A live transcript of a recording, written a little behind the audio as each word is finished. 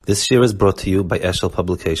This year is brought to you by Eshel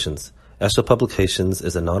Publications. Eshel Publications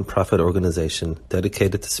is a non-profit organization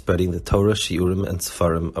dedicated to spreading the Torah, Shiurim, and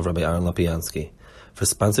Sefarim of Rabbi Aaron Lopiansky. For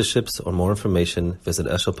sponsorships or more information, visit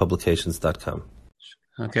eshelpublications.com.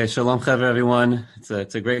 Okay, shalom chaver everyone.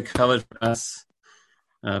 It's a great coverage for us,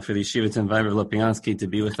 for the Yeshiva to invite Rabbi Lopiansky to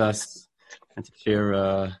be with us and to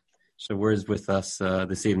share words with us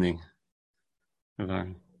this evening.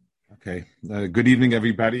 Okay, good evening,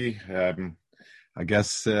 everybody. I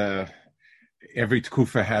guess every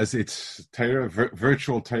tkufa has its Torah.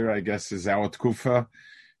 Virtual Torah, I guess, is our tkufa.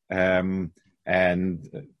 And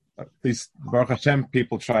at least, Baruch Hashem,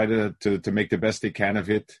 people try to make the best they can of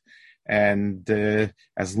it. And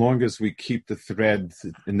as long as we keep the thread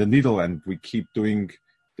in the needle and we keep doing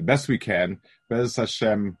the best we can, Be'ez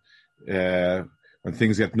Hashem, when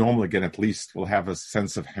things get normal again, at least we'll have a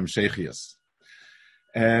sense of hemsheichias.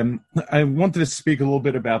 I wanted to speak a little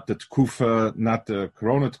bit about the tkufa, not the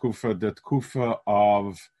Corona tkufa, the tkufa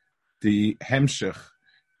of the hemshech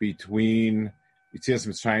between Yitzias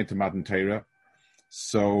Mitzrayim to Matan Torah.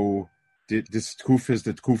 So this tkufa is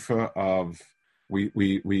the tkufa of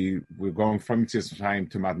we're going from Yitzias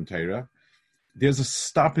Mitzrayim to Matan Torah. There's a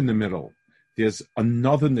stop in the middle. There's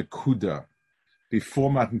another nekuda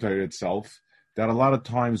before Matan Torah itself that a lot of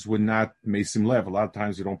times we're not mesim lev. A lot of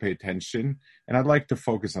times we don't pay attention, and I'd like to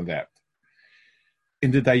focus on that.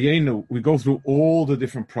 In the Dayenu, we go through all the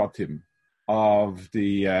different pratim of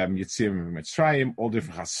the Yitzim Mitzrayim, all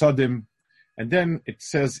different chasadim, and then it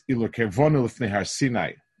says Ilo kervonu lifnei har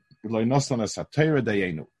Sinai, Ilo noslan es HaTorah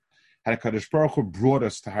Dayenu. Had HaKadosh Baruch Hu brought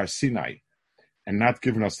us to Har Sinai and not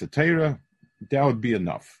given us the Torah, that would be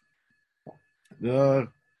enough.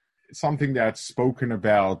 Something that's spoken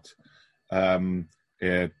about by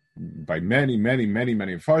many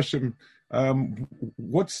Farshim.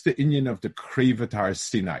 What's the inyan of the Krevet Har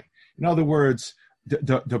Sinai? In other words,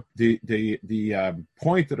 the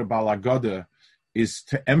point of the Baal Haggadah is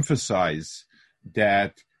to emphasize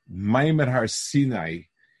that Maimed Har Sinai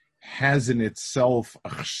has in itself a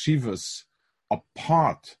chshivas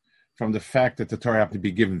apart from the fact that the Torah have to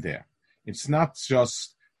be given there. It's not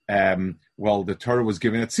just the Torah was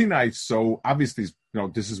given at Sinai, so obviously,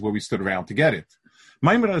 this is where we stood around to get it.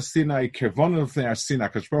 Maimed Har Sinai, Kervonu Lifnei Har Sinai,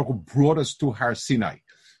 HaKadosh Baruch Hu brought us to Har Sinai.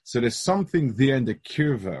 So there's something there in the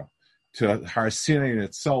kirva to Har Sinai in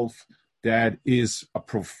itself that is a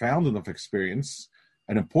profound enough experience,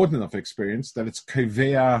 an important enough experience, that it's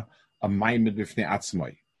kavea a Maimed Lifnei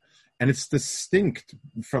Atzmai. And it's distinct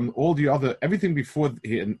from all the other, everything before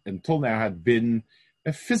until now had been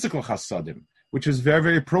a physical chasadim, which is very,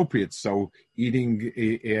 very appropriate. So eating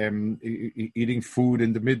food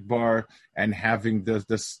in the midbar and having the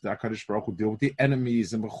HaKadosh Baruch Hu deal with the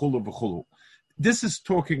enemies and v'chulu v'chulu. This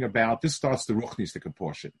starts the ruchnistic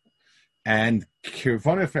portion. And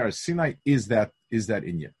Kirvanu Har Sinai is that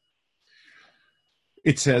inyan.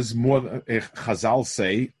 It says more, Chazal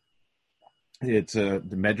say, the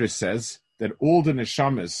Medrash says that all the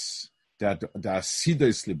neshamas that the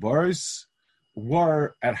Asidos Liboris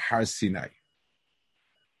were at Har Sinai.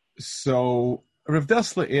 So Rav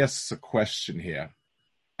Dessler asks a question here.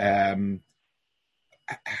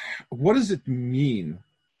 What does it mean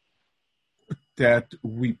that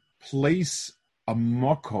we place a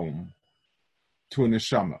Makom to a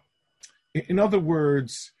neshama? In other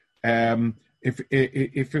words, if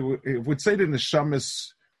it would say the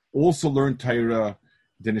neshamas also learned Torah,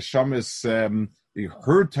 the neshamas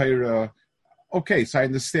heard Torah. Okay, so I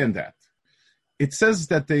understand that. It says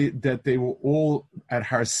that they were all at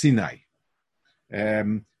Har Sinai.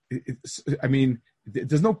 There's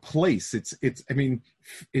no place.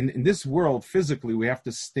 In this world, physically, we have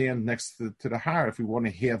to stand next to the Har if we want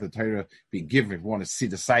to hear the Torah be given, if we want to see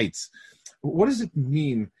the sights. What does it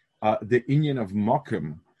mean, the inyan of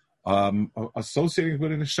Makom, associating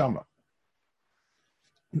with a neshama?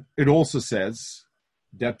 It also says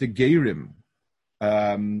that the Gerim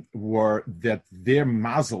were that their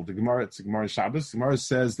mazel, the Gemara Shabbos, the Gemara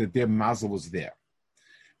says that their mazel was there.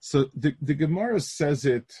 So the Gemara says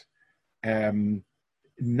it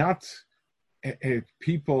not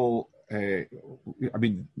people,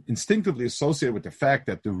 instinctively associated with the fact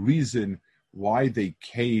that the reason why they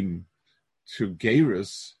came to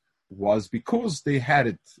Geirus was because they had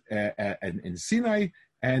it in Sinai,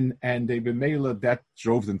 and they b'meila that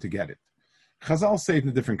drove them to get it. Chazal say it in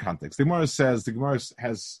a different context. The Gemara says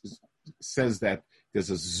that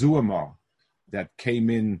there's a zuama that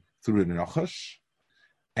came in through the Nachash,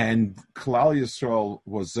 and Klal Yisrael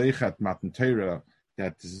was zeichat Matan Torah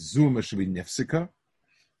that zuama should be nefsika,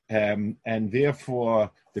 and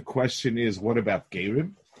therefore the question is, what about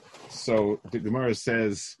Gerim? So the Gemara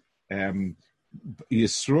says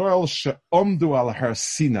Yisrael she'omdu al har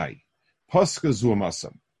Sinai, Paska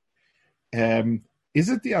zuamasam. Is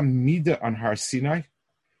it the Amida on Har Sinai?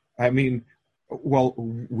 I mean, well,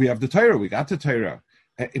 we have the Torah. We got the Torah.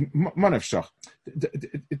 Manavshach.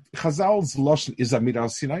 Chazal's lashon is Amida al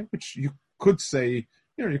Sinai, which you could say,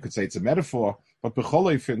 you could say it's a metaphor, but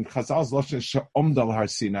b'choleifin Chazal's lashon is she'omdu al har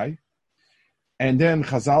Sinai. And then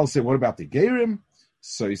Chazal say, what about the Gerim?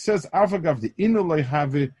 So he says, Avagav the inu loy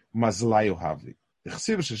havi mazlayu havi. The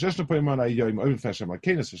chesiv shesheshna poim on ayoyim oivin feshem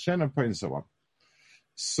lakenis v'shena poim and so on.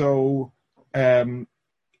 So,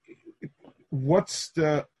 what's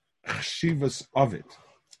the chshivas of it?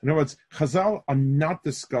 In other words, Chazal are not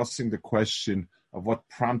discussing the question of what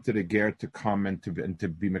prompted a ger to come and to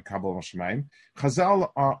be mekabel mashmaim.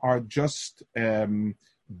 Chazal are just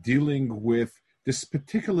dealing with this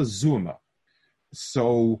particular zuma.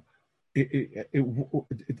 So there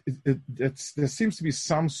seems to be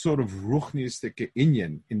some sort of ruchnistic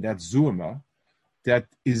inyan in that zuma that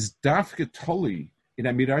is dafke toli in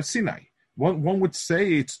Amidar Sinai. One would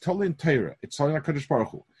say it's toli in Torah, it's toli in HaKadosh Baruch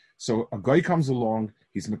Hu. So a guy comes along,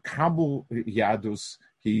 he's mekabel yadus,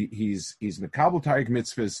 he's mekabel tarik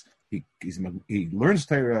mitzvahs, he learns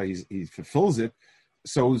Torah, he fulfills it.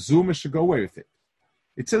 So zuma should go away with it.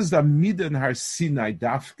 It says that Amida in Har Sinai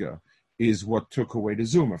dafka is what took away the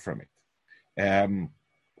zuma from it.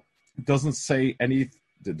 It doesn't say any,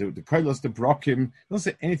 the Kabalas, the Brokim,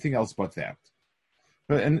 doesn't say anything else but that.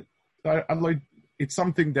 But I like, it's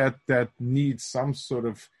something that needs some sort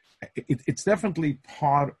of, it's definitely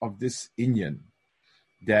part of this inyan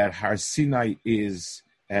that Har Sinai is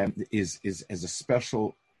a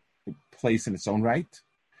special place in its own right.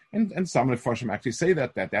 And some of the Farshim actually say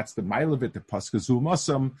that's the mile of it, the Paska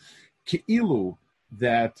Zumasam, Ke'ilu,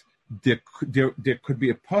 that there could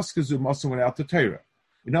be a Paska Zumasam without the Torah.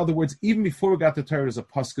 In other words, even before we got the Torah, there's a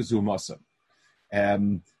Paska Zumasam,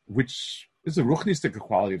 which is a ruchnistic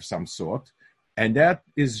quality of some sort, and that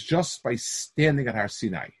is just by standing at Har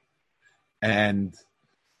Sinai. And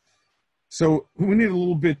so we need a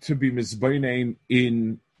little bit to be mizbanein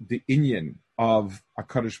in the inyan of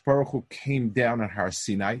HaKadosh Baruch Hu came down at Har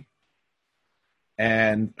Sinai,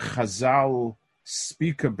 and Chazal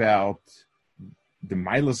speak about the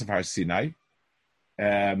milas of Har Sinai.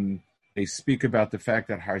 They speak about the fact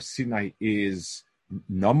that Har Sinai is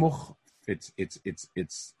namuch. It's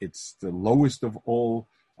the lowest of all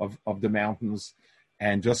of the mountains,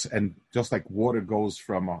 and just like water goes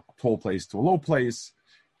from a tall place to a low place,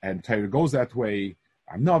 and Torah goes that way.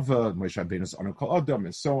 Anava, Moshe Rabbeinu's Anu Kol Adam,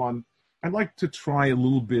 and so on. I'd like to try a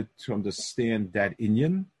little bit to understand that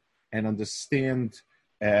inyan and understand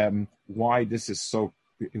why this is so.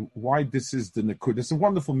 Why this is the Nakud. It's a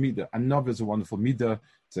wonderful midah. Anava is a wonderful midah.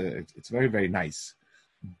 It's very, very nice.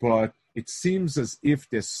 But it seems as if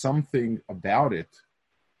there's something about it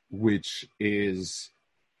which is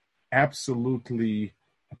absolutely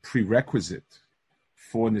a prerequisite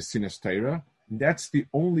for Nesinas Torah. That's the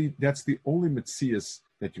only Metzias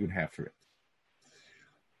that you would have for it.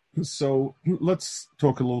 So let's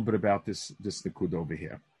talk a little bit about this Nakud over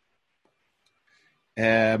here.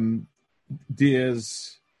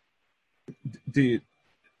 There's the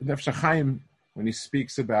Nefesh HaChaim, when he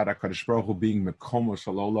speaks about HaKadosh Baruch Hu being Makom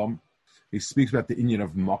Shalom, he speaks about the inyan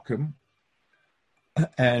of Makom,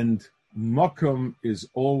 and Makom is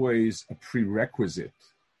always a prerequisite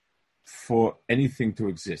for anything to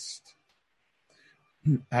exist.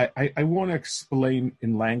 I want to explain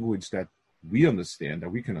in language that we understand, that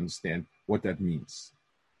we can understand what that means.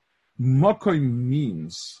 Makom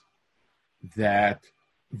means that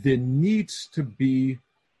there needs to be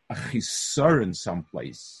a chisar in some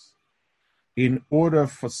place in order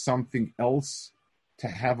for something else to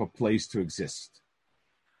have a place to exist.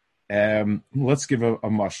 Let's give a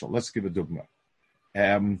mashal. Let's give a dugma.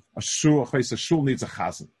 A shul needs a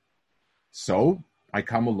chazan. So I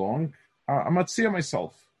come along, I'm matzia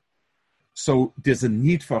myself. So there's a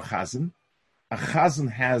need for a chazan. A chazan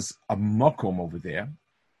has a makom over there.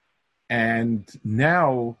 And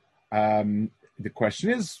now the question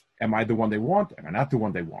is, am I the one they want? Am I not the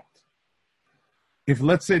one they want? If,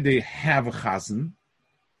 let's say, they have a chazan,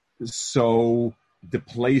 so the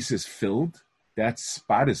place is filled, that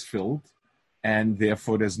spot is filled, and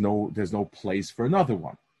therefore there's no place for another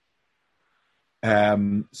one.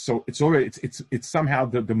 So it's already it's somehow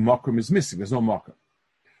the makom is missing. There's no makom.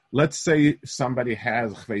 Let's say somebody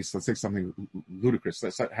has let's say something ludicrous.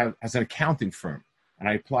 Has an accounting firm, and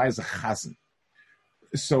I apply as a chazan.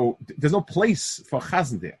 So there's no place for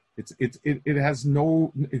chazan there. It has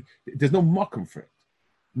no. There's no makom for it.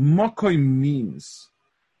 Makom means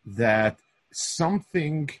that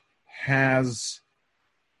something has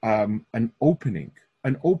an opening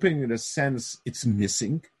in a sense it's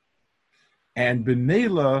missing, and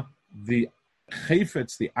Benela, the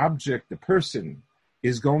chayfetz, the object, the person,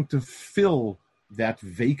 is going to fill that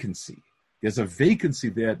vacancy. There's a vacancy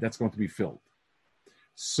there that's going to be filled.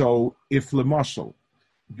 So if Lamashal,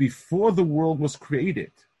 before the world was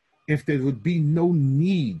created, if there would be no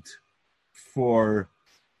need for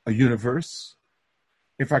a universe,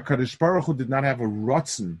 if HaKadosh Baruch Hu did not have a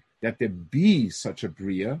rotzen that there be such a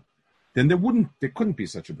bria, then there couldn't be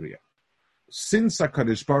such a bria. Since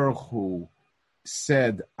HaKadosh Baruch Hu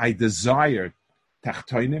said, I desire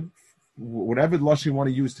tachtonim, whatever lashon you want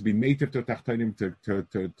to use, to be mative to tachtonim,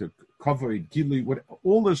 to cover it, gili,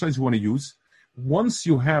 all the lashons you want to use, once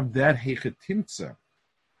you have that hechetimtza,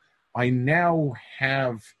 I now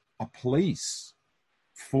have a place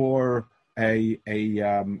for I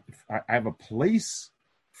have a place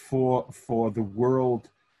for the world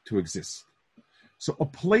to exist. So a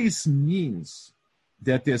place means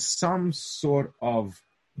that there's some sort of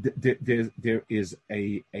there is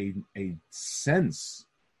a sense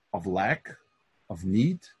of lack, of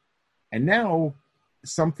need, and now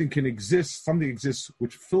something exists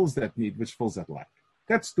which fills that need, which fills that lack.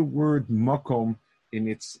 That's the word Makom in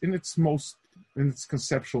its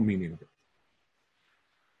conceptual meaning of it.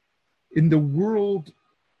 In the world,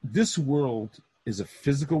 this world is a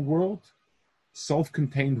physical world,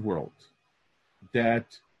 self-contained world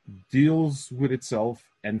that deals with itself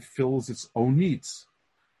and fills its own needs.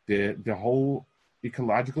 The whole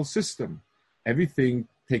ecological system, everything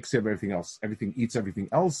takes care of everything else. Everything eats everything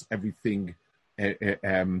else. Everything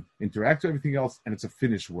interacts with everything else, and it's a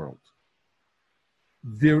finished world.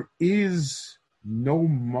 There is no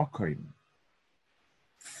makom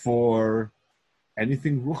for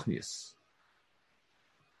anything ruchnius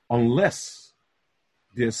unless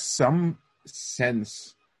there's some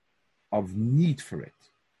sense of need for it.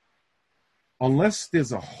 Unless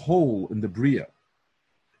there's a hole in the bria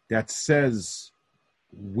that says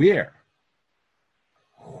where,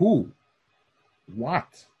 who,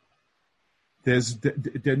 what, there's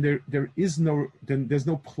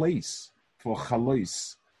no place for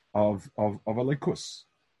chalois of alikus.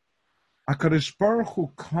 HaKadosh Baruch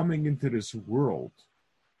Hu coming into this world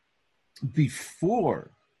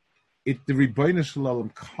before the Rebbeinu Shalom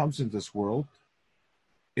comes into this world,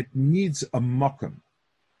 it needs a makom.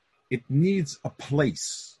 It needs a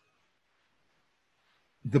place.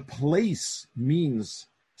 The place means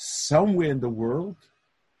somewhere in the world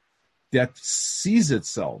that sees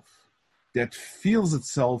itself, that feels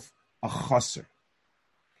itself a chaser.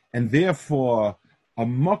 And therefore, a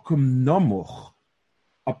makom namuch,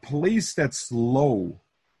 a place that's low,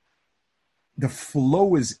 the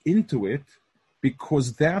flow is into it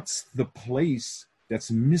because that's the place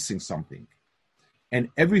that's missing something. And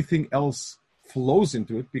everything else flows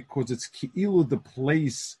into it because it's ki'ilu, the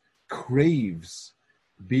place craves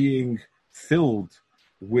being filled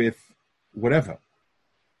with whatever.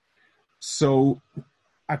 So,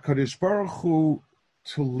 HaKadosh Baruch Hu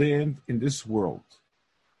to land in this world,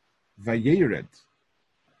 Vayered,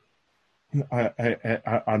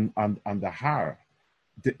 on the Har,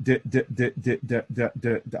 the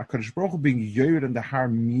HaKadosh Baruch Hu being Yered on the Har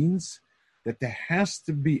means that there has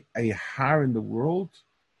to be a Har in the world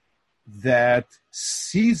that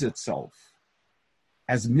sees itself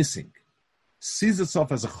as missing, sees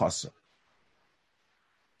itself as a chasser.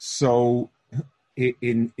 So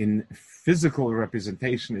in physical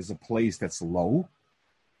representation is a place that's low.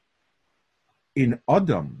 In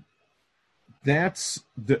Adam, that's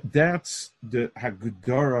the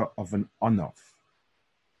Hagdara of an Anav.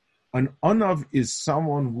 An Anav is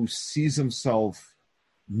someone who sees himself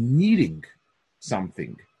needing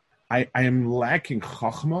something. I am lacking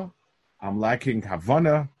Chachma, I'm lacking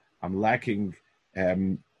Havana, I'm lacking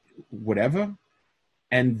whatever,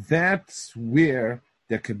 and that's where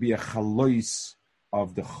there could be a chalois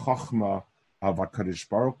of the Chachma of HaKadosh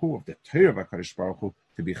Baruch Hu, of the Torah of HaKadosh Baruch Hu,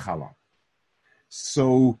 to be chala.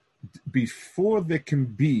 So before there can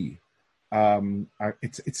be,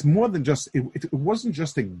 it's more than just, it wasn't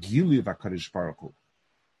just a gili of HaKadosh Baruch Hu.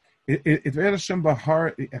 Hashem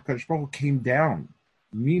Bahar, HaKadosh Baruch Hu came down,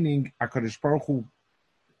 meaning HaKadosh Baruch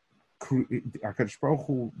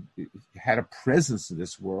Hu had a presence in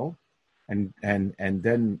this world, and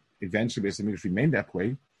then eventually basically remained that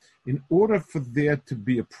way. In order for there to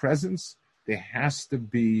be a presence, there has to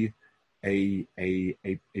be a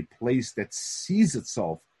place that sees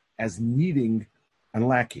itself as needing and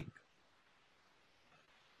lacking.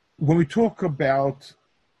 When we talk about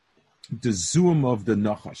the zoom of the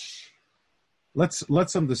Nachash,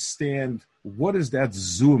 let's understand what is that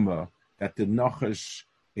zuma that the Nachash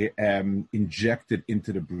injected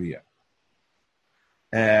into the Bria.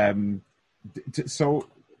 So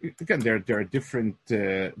again, there are different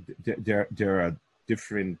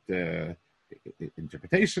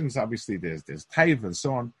interpretations. Obviously, there's Taiv and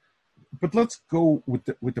so on. But let's go with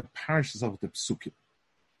the parashas of the Psukim.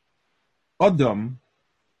 Adam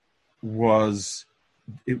was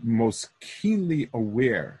most keenly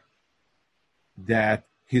aware that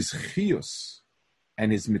his chiyus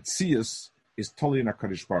and his mitzias is totally in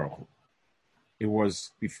HaKadosh Baruch Hu. It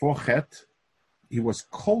was before Chet. He was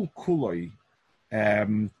kol kuloi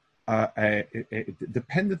dependent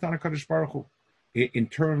on HaKadosh Baruch Hu in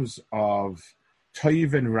terms of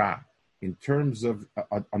toiv and ra, in terms of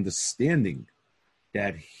understanding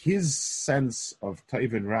that his sense of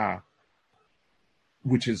toiv and ra,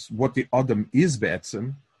 which is what the Adam is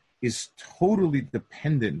be'etzem, is totally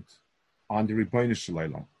dependent on the Ribbono Shel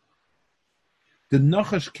Olam. The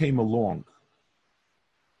Nachash came along,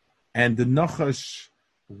 and the Nachash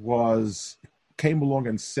came along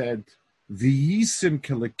and said, "V'yisim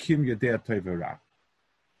kelekim yadei toiv v'ra."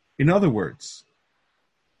 In other words,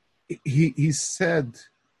 he said,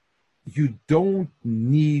 you don't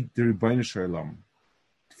need the Ribbono Shel Olam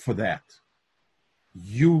for that.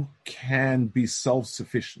 You can be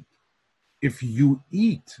self-sufficient. If you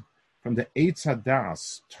eat from the Eitz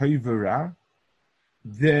Hadas toiv v'ra,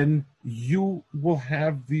 then you will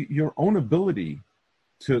have your own ability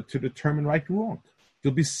to determine right and wrong.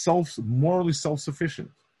 You'll be morally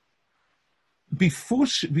self-sufficient. Before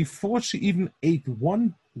she even ate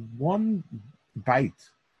one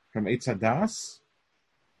bite from Eitz Hadas,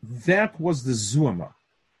 that was the Zuama.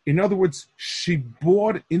 In other words, she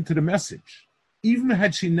bought into the message. Even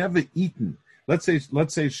had she never eaten, let's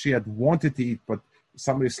say she had wanted to eat, but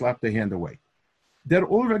somebody slapped her hand away. That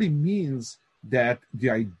already means that the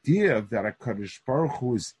idea that HaKadosh Baruch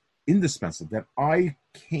Hu is indispensable, that I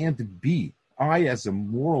as a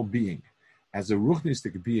moral being, as a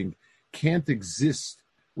ruchnistic being, can't exist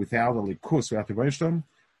without a likus, without the Ribbono Shel Olam,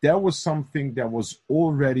 that was something that was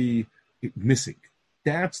already missing.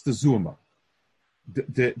 That's the Zuma.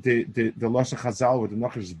 The Lashon Chazal with the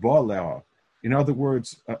Nachash Ba'aleha. In other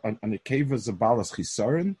words, an Akeva is a Kabalas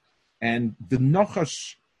chisaron, and the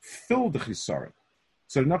Nachash filled the chisaron.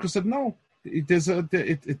 So the Nachash said, no, it's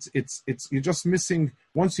you're just missing.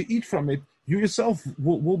 Once you eat from it, you yourself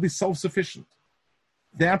will be self-sufficient.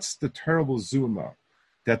 That's the terrible Zuma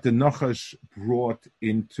that the Nachash brought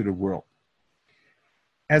into the world.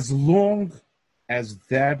 As long as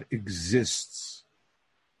that exists,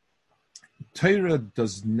 Torah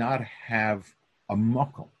does not have a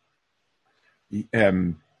Makom.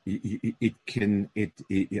 A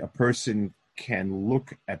person can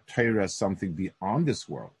look at Torah as something beyond this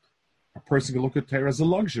world. A person can look at Torah as a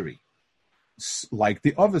luxury, like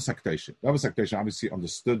the other Saktation. The other Saktation obviously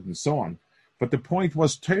understood and so on. But the point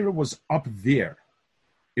was, Torah was up there.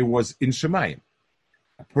 It was in Shemayim.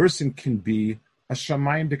 A person can be a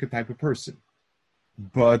Shemayim type of person.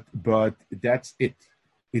 But that's it.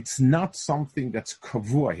 It's not something that's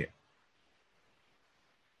kavua here.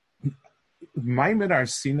 Maimed Ar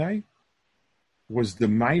Sinai was the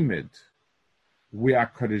Maimed where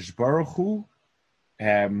HaKadosh Baruch Hu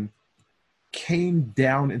came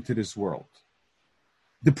down into this world.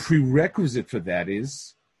 The prerequisite for that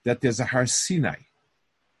is that there's a Har Sinai.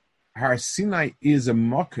 Har Sinai is a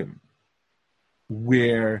Makom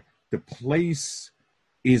where the place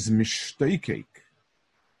is mishtoikek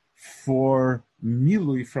for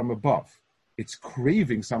milui from above. It's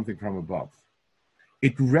craving something from above.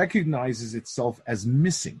 It recognizes itself as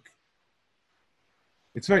missing.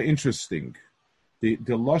 It's very interesting. The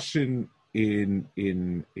lashon in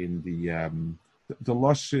the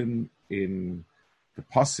lashon in the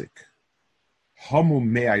pasuk, Hamu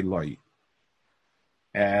me'ai loi,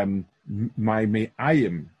 my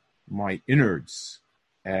me'ayim, my innards,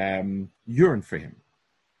 yearn for him.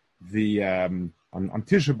 The on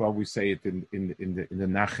Tisha B'Av we say it in the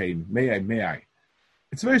Nachem, me'ai.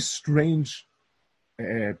 It's a very strange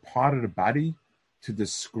part of the body to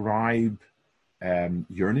describe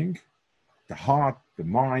yearning. The heart, the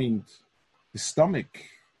mind, the stomach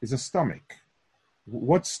is a stomach.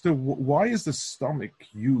 Why is the stomach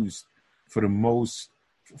used for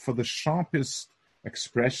the sharpest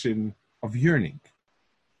expression of yearning?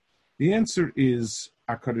 The answer is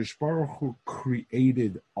HaKadosh Baruch Hu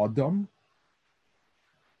created Adam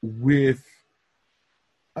with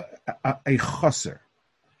a chaser.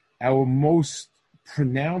 Our most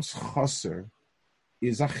pronounced chaser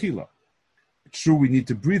is achila. True, we need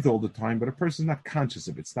to breathe all the time, but a person is not conscious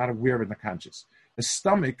of it. It's not aware of it, not conscious. A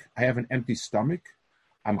stomach, I have an empty stomach.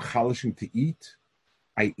 I'm chalishing to eat.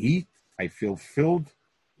 I eat. I feel filled.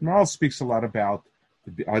 Maral speaks a lot about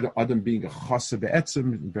Adam being a chasa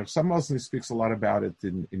be'etzim. Some else speaks a lot about it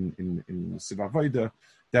in Sivavoida.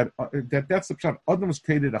 That's the pshat. Adam was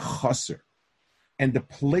created a chaser, and the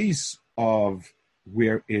place of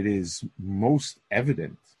where it is most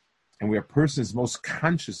evident and where a person is most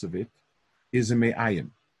conscious of it is a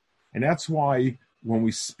me'ayim. And that's why when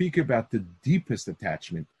we speak about the deepest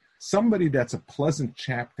attachment, somebody that's a pleasant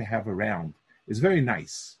chap to have around is very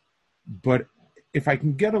nice. But if I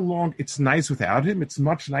can get along, it's nice without him, it's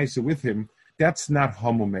much nicer with him. That's not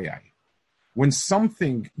homo me'ai. When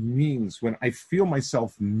something means, when I feel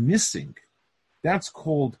myself missing, that's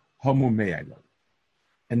called homo me'ai.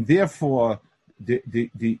 And therefore,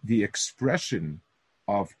 the expression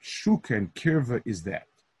of shuka and kirva is that.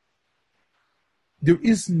 There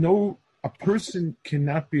is a person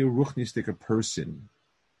cannot be a ruchnistic a person,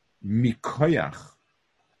 mikoyach,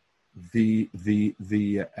 the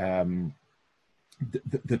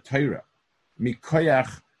Torah,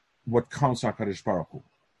 mikoyach, what comes from HaKadosh Baruch Hu.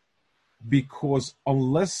 Because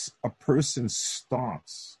unless a person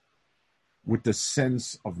starts with the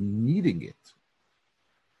sense of needing it,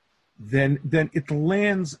 then it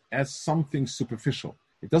lands as something superficial.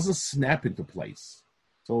 It doesn't snap into place.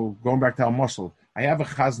 So going back to our muscle, I have a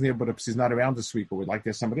chaznir, but if she's not around this week, or would like to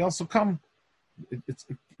have somebody else, so come.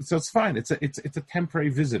 So it's fine. It's a temporary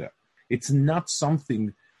visitor. It's not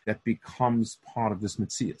something that becomes part of this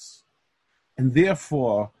metzias, and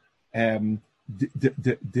therefore the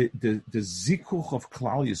zikuch of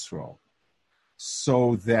Klal Yisrael,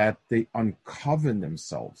 so that they uncover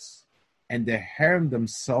themselves and they harm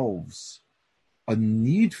themselves a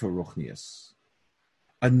need for ruchnias,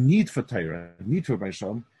 a need for Torah, a need for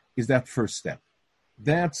Baisham, is that first step.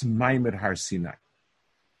 That's Maimed Har Sinai.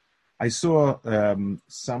 I saw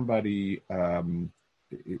somebody wrote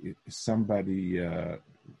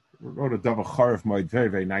a Dava Charif Moed, very,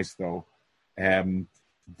 very nice though,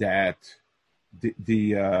 that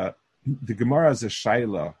the Gemara is a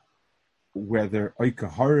shaila whether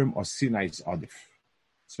Oikaharim or Sinai is Adif.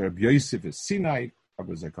 So Rabbi Yosef is Sinai,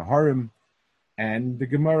 Rabbi Zekaharim, and the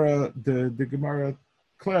Gemara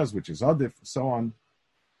declares which is Adif, so on.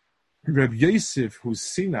 Rabbi Yosef, who's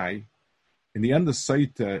Sinai, in the end of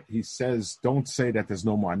Saita, he says, don't say that there's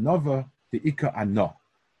no more Anava, the Ika Ana.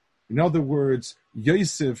 In other words, Rabbi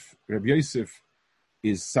Yosef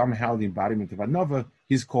is somehow the embodiment of Anava.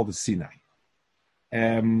 He's called a Sinai.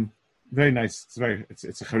 Very nice.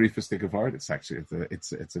 It's a charifistic of art. It's actually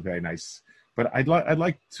it's a very nice. But I'd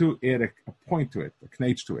like to add a point to it, a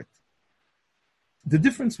knetch to it. The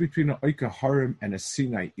difference between an Oika Harim and a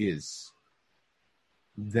Sinai is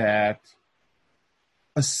that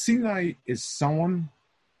a Sinai is someone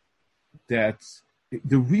that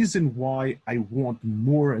the reason why I want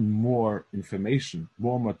more and more information,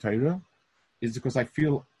 more Torah, is because I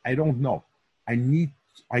feel I don't know. I need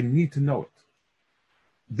to know it.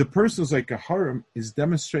 The person who's like a Harim is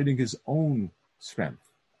demonstrating his own strength.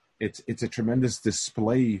 It's a tremendous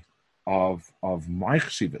display of my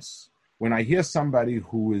chshivas. When I hear somebody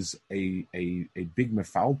who is a big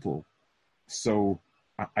mefaltel, so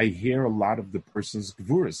I hear a lot of the person's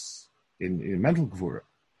gvuras in mental gvura.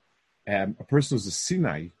 A person who's a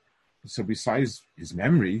Sinai, so besides his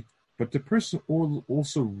memory, but the person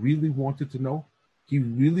also really wanted to know. He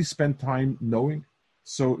really spent time knowing.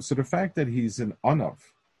 So the fact that he's an Anav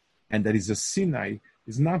and that he's a Sinai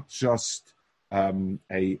is not just a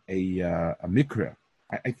mikra.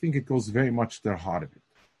 I think it goes very much to the heart of it.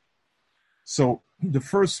 So the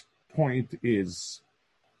first point is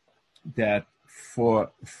that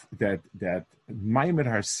that Maimed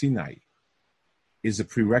Har Sinai is a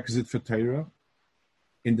prerequisite for Torah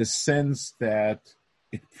in the sense that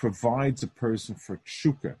it provides a person for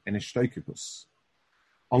tshuka and ishtoikikus.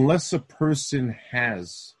 Unless a person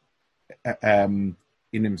has in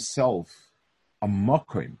himself a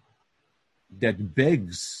makom that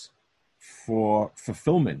begs for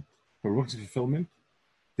fulfillment, for ruch's fulfillment,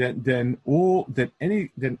 then all the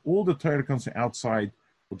Torah that comes from outside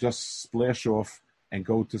will just splash off and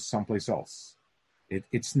go to someplace else.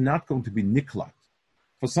 It's not going to be niklat.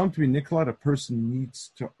 For something to be niklat, a person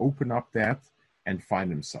needs to open up that and find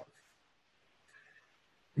himself.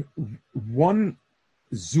 One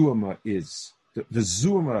zuama is, the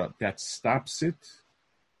zuama that stops it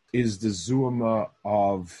is the zuama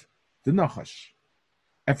of the nachash.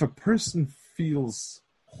 If a person feels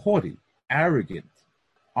haughty, arrogant,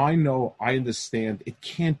 I know, I understand, it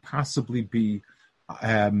can't possibly be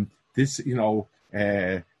this, and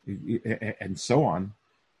so on,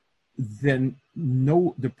 then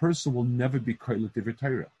no, the person will never be koilet divrei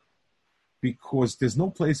Torah, because there's no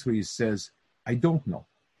place where he says, I don't know.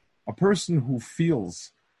 A person who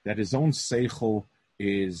feels that his own seichel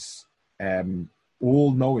is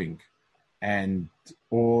all-knowing and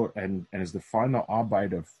is the final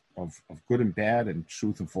arbeit of good and bad and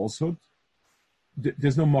truth and falsehood,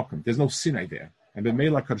 there's no Makom, there's no Sinai there. And the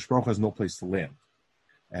Melech HaKadosh Baruch Hu has no place to land.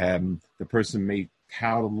 The person may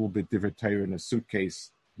tout a little bit different Torah in a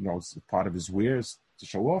suitcase, it's part of his wares to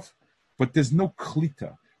show off, but there's no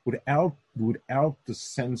klita. Without the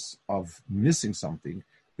sense of missing something,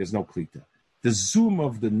 there's no klita. The zoom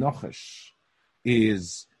of the Nachash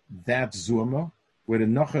is that zuma where the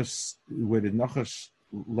Nachash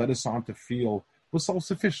led us on to feel was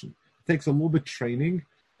self-sufficient. It takes a little bit of training,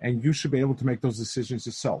 and you should be able to make those decisions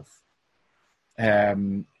yourself.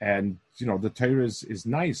 And the Torah is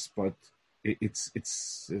nice, but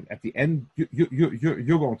it's at the end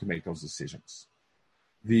you're going to make those decisions.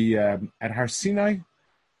 At Har Sinai,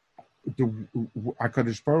 the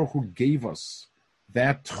HaKadosh Baruch Hu gave us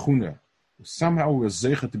that tchuna. Somehow we were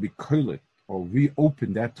zeicha to be koilet or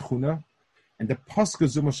reopen that tchuna, and the Pascha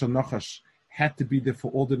Zuma Shanachash had to be there for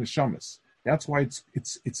all the neshamas. That's why it's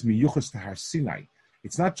miyuchas to Har Sinai.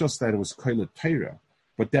 It's not just that it was koilet Torah,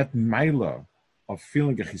 but that maila of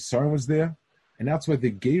feeling a chisaron was there, and that's why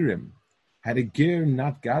the gerim, had a ger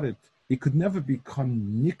not got it, he could never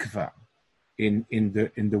become nikva in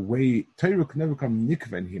the way Torah could never become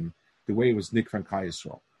nikva in him the way it was nikva in Klal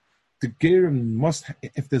Yisrael. The gerim must,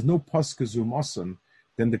 if there's no Pascha Zumasan,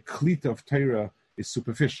 then the klita of Torah is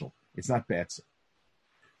superficial. It's not bad.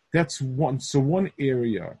 That's one. So one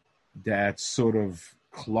area that sort of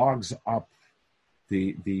clogs up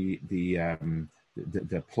the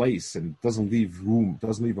place and doesn't leave room,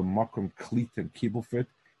 doesn't leave a makom klit and kibble fit,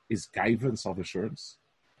 is gaiva and self-assurance.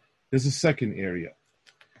 There's a second area.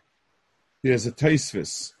 There's a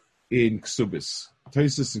taisvis in Ksubis.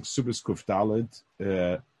 Taisvis in Ksubis Kuf Daled,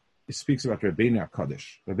 it speaks about Rabbeinu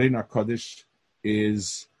HaKadosh. Rabbeinu HaKadosh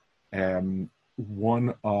is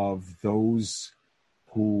one of those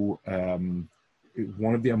who,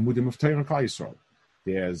 one of the Amudim of Torah and Klal Yisrael.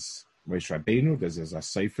 There's Moshe Rabbeinu, there's a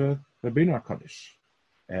Sefer, Rabbeinu HaKadosh.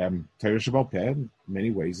 Torah Shebal Peh, in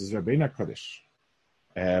many ways, is Rabbeinu HaKadosh.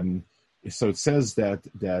 So it says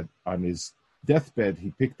that on his deathbed,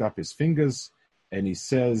 he picked up his fingers and he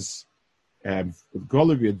says,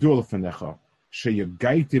 Golav Yadul Fanecha,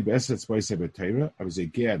 Sheyagaiti Besetz Boise B'Torah, I was a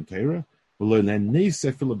Gea in Torah, V'lo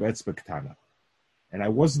Nenese Filo B'Etzba Ktana. And I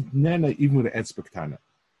wasn't Nena even with the Etzba Ktana.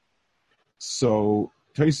 So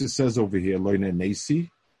Tosis says over here, Lo Nenesi,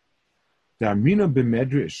 Da'amina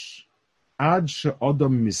B'Medrish, Ad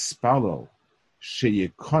She'odam Mispalel,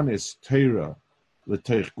 Sheyekones Torah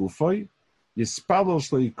L'Teich Gufay, Yispalel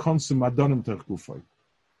Shle'yikonsum Adonim Teich Gufay.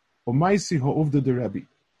 Omaisi Ha'uvda de Rebbe.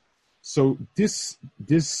 So this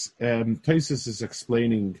Tosis is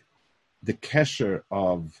explaining the kesher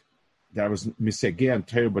of that was misegeh and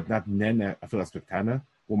Torah, but not nene afilas bektana.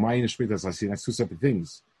 Well, my Shmita, as I see, that's two separate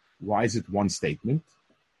things. Why is it one statement?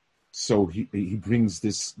 So he brings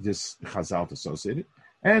this chazal to associate it,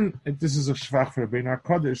 and this is a shvach for Rabbeinu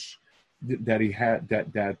HaKadosh that he had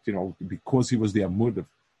that because he was the amud of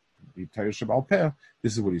the Torah Shebal Peh.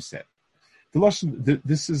 This is what he said. The lashon,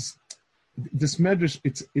 this medrash,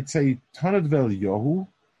 it's a Tanad Vel Yohu.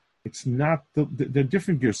 It's not there are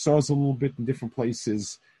different girsas a little bit in different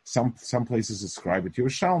places. Some places describe it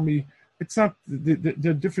Yerushalmi. It's not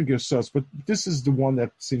there are different girsas, but this is the one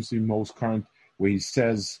that seems to be most current, where he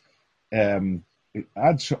says, "Ad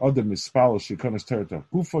she'adam mispal she'konas Torah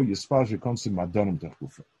gufa yispal she'konsim madonim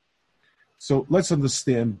gufa." So let's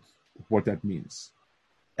understand what that means.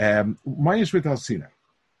 Mayish with Sinai,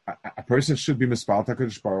 a person should be mispal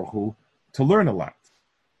HaKadosh Baruch Hu to learn a lot.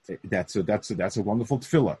 That's a wonderful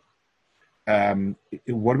tefillah.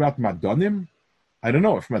 What about Madonim? I don't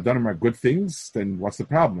know. If Madonim are good things, then what's the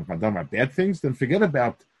problem? If Madonim are bad things, then forget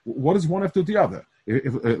about what is one after the other.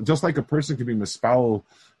 If just like a person can be mispal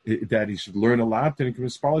that he should learn a lot, then he can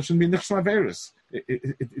mispal it shouldn't be nichshon averis.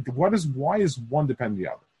 Why is one dependent on the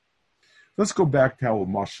other? Let's go back to our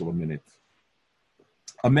mashal a minute.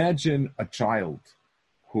 Imagine a child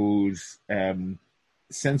whose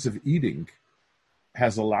sense of eating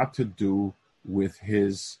has a lot to do with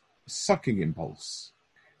his sucking impulse.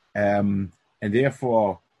 And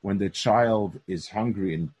therefore, when the child is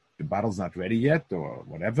hungry and the bottle's not ready yet or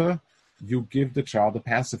whatever, you give the child a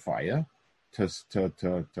pacifier to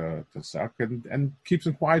suck and keeps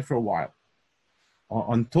him quiet for a while.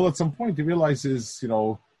 Until at some point he realizes,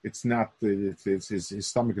 it's not, his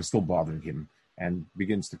stomach is still bothering him and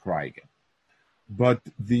begins to cry again. But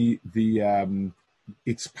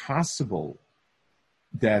it's possible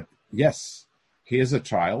that, yes, here's a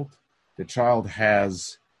child. The child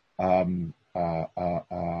has kli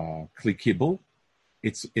kibble,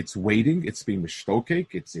 it's waiting, it's being mishtokek,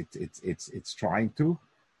 it's trying to,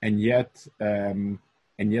 and yet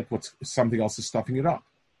what's something else is stuffing it up.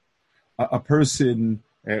 A person,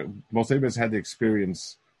 most everybody's had the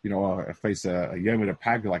experience, a place, a yom a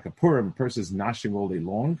pag like a Purim, a person is gnashing all day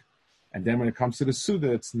long, and then when it comes to the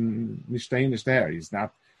Suda, it's nishtein there. He's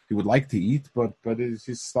not. He would like to eat, but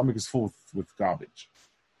his stomach is full with garbage.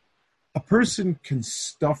 A person can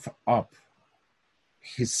stuff up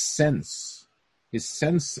his sense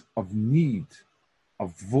of need,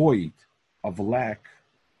 of void, of lack,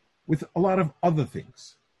 with a lot of other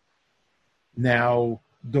things. Now,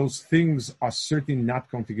 those things are certainly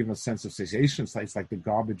not going to give him a sense of satiation. It's like the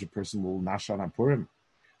garbage a person will nash on Purim,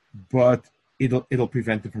 but it'll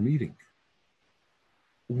prevent him from eating.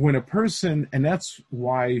 When a person, and that's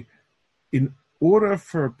why, in order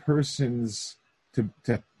for a person's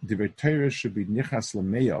the Torah should be nichas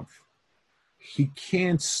l'meyav, he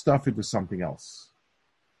can't stuff it with something else.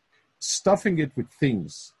 Stuffing it with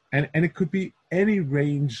things, and it could be any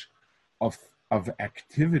range of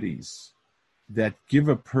activities that give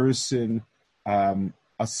a person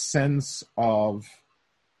a sense of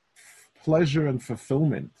pleasure and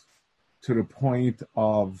fulfillment to the point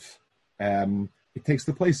of it takes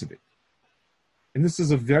the place of it. And this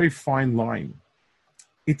is a very fine line.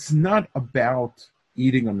 It's not about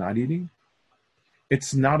eating or not eating.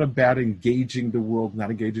 It's not about engaging the world,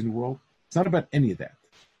 not engaging the world. It's not about any of that.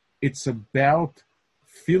 It's about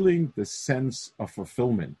feeling the sense of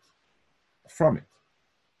fulfillment from it.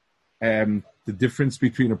 The difference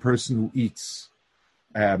between a person who eats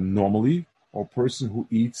normally or a person who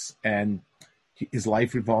eats and his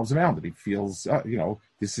life revolves around it. He feels,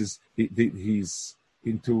 he's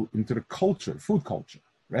into the culture, food culture,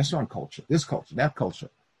 restaurant culture, this culture, that culture.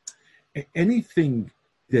 Anything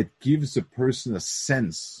that gives a person a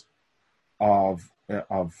sense of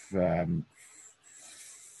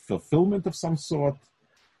fulfillment of some sort,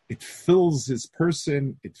 it fills his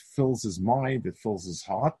person, it fills his mind, it fills his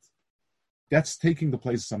heart. That's taking the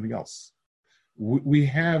place of something else. We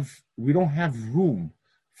don't have room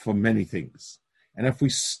for many things. And if we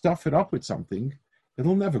stuff it up with something,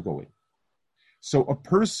 it'll never go in. So a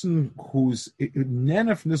person who's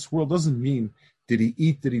nenef in this world doesn't mean did he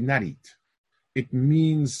eat, did he not eat. It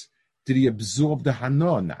means did he absorb the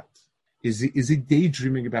hana or not? Is he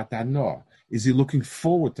daydreaming about the hana? Is he looking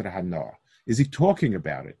forward to the hana? Is he talking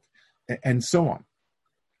about it? And so on.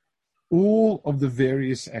 All of the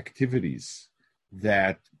various activities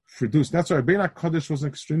that produce. That's why Rabbeinu HaKadosh was an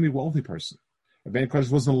extremely wealthy person. Rabbeinu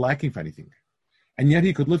HaKadosh wasn't lacking for anything. And yet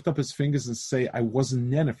he could lift up his fingers and say, I wasn't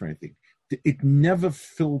nana for anything. It never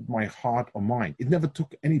filled my heart or mind. It never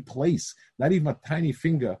took any place, not even a tiny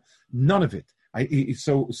finger, none of it.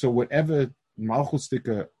 So whatever Malchus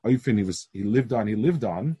Oifen he lived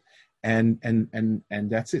on, and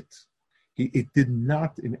that's it. It did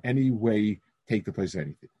not in any way take the place of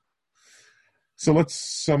anything. So let's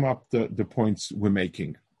sum up the points we're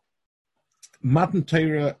making. Matan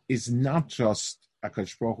Torah is not just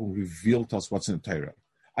HaKadosh Baruch Hu revealed to us what's in the Torah.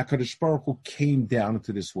 HaKadosh Baruch Hu came down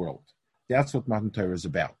into this world. That's what Matan Torah is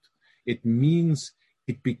about. It means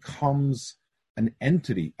it becomes an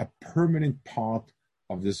entity, a permanent part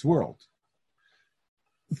of this world.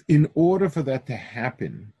 In order for that to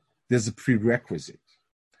happen, there's a prerequisite.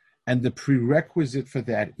 And the prerequisite for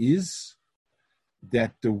that is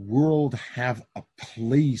that the world have a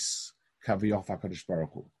place, Kaviyach HaKadosh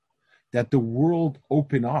Baruch Hu, that the world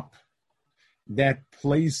open up. That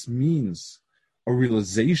place means a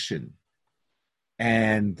realization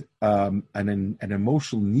and an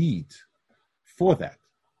emotional need for that.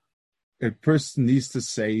 A person needs to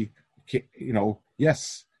say,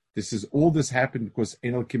 yes, this happened because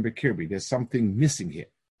Enel Kimber Kirby. There's something missing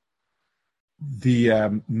here.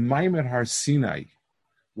 The Maimed Har Sinai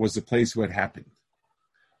was the place where it happened.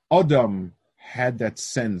 Adam had that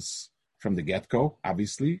sense from the get-go,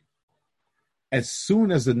 obviously. As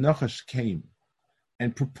soon as the Nachash came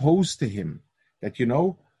and proposed to him that,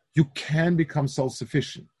 you can become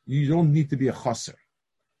self-sufficient. You don't need to be a chaser.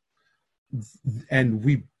 And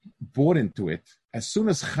we bought into it. As soon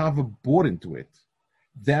as Chava bought into it,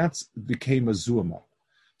 that became a zuma.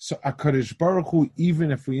 So HaKadosh Baruch Hu,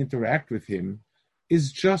 even if we interact with him,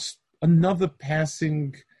 is just another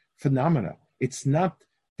passing phenomena. It's not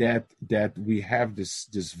that we have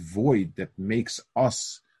this void that makes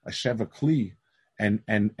us a Sheva Kli and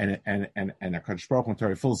HaKadosh Baruch Hu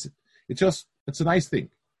Torah fills it. It's a nice thing.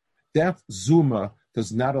 That zuma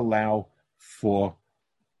does not allow for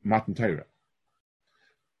Matan Torah.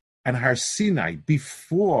 And Har Sinai,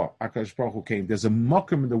 before HaKadosh Baruch Hu came, there's a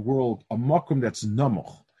Makom in the world, a Makom that's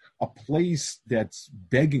namuch, a place that's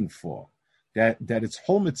begging for, that its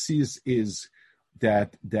whole mitzvah is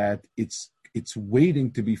that it's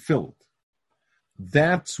waiting to be filled.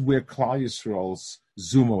 That's where Klal Yisrael's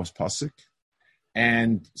Zuma was pasuk,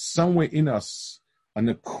 and somewhere in us, a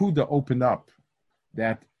nakuda opened up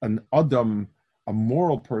that an Adam, a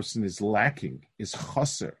moral person, is lacking, is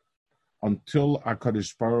chaser, until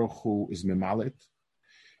HaKadosh Baruch Hu is memalit.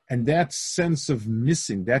 And that sense of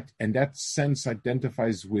missing, that sense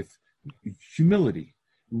identifies with humility,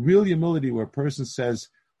 real humility, where a person says,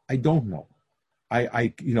 I don't know. There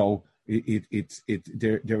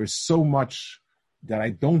is so much that I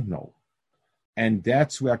don't know. And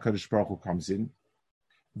that's where HaKadosh Baruch Hu comes in.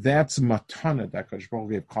 That's matana that HaKadosh Baruch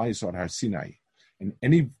Hu gave Klal Yisrael at Sinai. And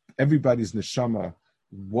everybody's neshama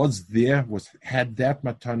was there, had that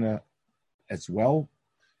matana as well.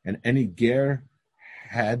 And any ger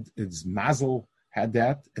had its mazel, had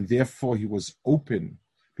that, and therefore he was open,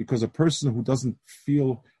 because a person doesn't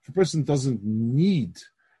need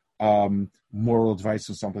moral advice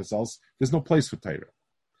from someplace else, there's no place for Torah.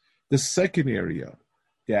 The second area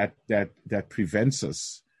that prevents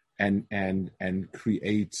us and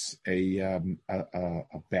creates a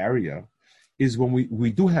barrier is when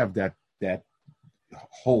we do have that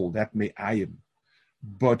hole, that me'ayim,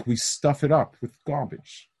 but we stuff it up with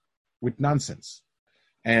garbage, with nonsense.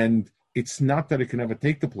 And it's not that it can ever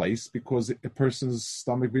take the place, because a person's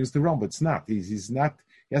stomach brings the realm, but it's not. He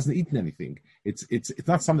hasn't eaten anything. It's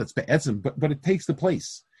not something that's be'etzim, but it takes the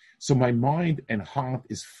place. So my mind and heart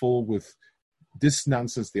is full with this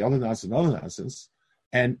nonsense, the other nonsense, another nonsense,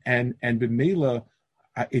 and b'meila,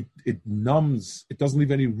 it numbs. It doesn't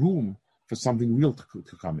leave any room for something real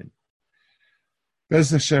to come in.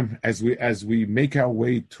 Bez Hashem, as we make our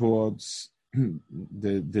way towards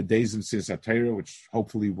the days of Sinai HaTorah, which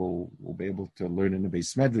hopefully we'll be able to learn in the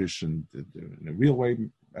Beis Medrash and in a real way,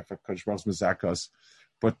 but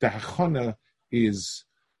the hachana is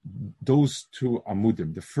those two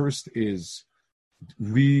amudim. The first is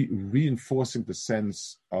reinforcing the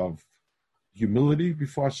sense of humility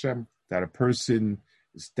before Hashem, that a person,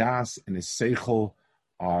 his das and his seichel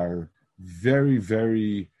are very,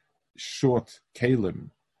 very short kalim,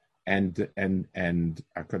 and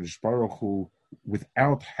HaKadosh Baruch Hu,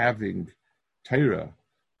 without having Torah,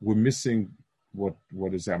 we're missing what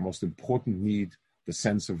is our most important need, the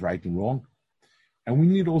sense of right and wrong. And we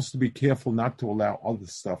need also to be careful not to allow other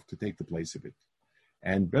stuff to take the place of it.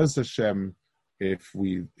 And Bez Hashem, if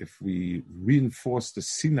we reinforce the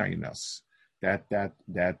Sinai in us, that those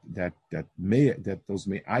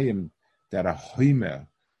me'ayim that are hoimer,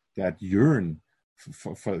 that yearn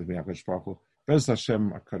for the HaKadosh Baruch Hu, Bez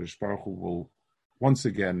Hashem, HaKadosh Baruch Hu will once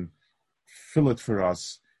again fill it for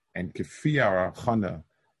us, and kefi our achana,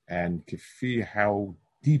 and kefi how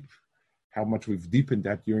much we've deepened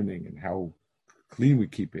that yearning, and how clean we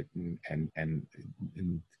keep it, and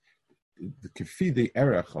the kefi, the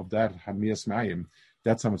erech of that Hamiyas Mayim,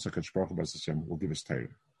 that's how much HaKadosh Baruch Hu, Bez Hashem, will give us Torah.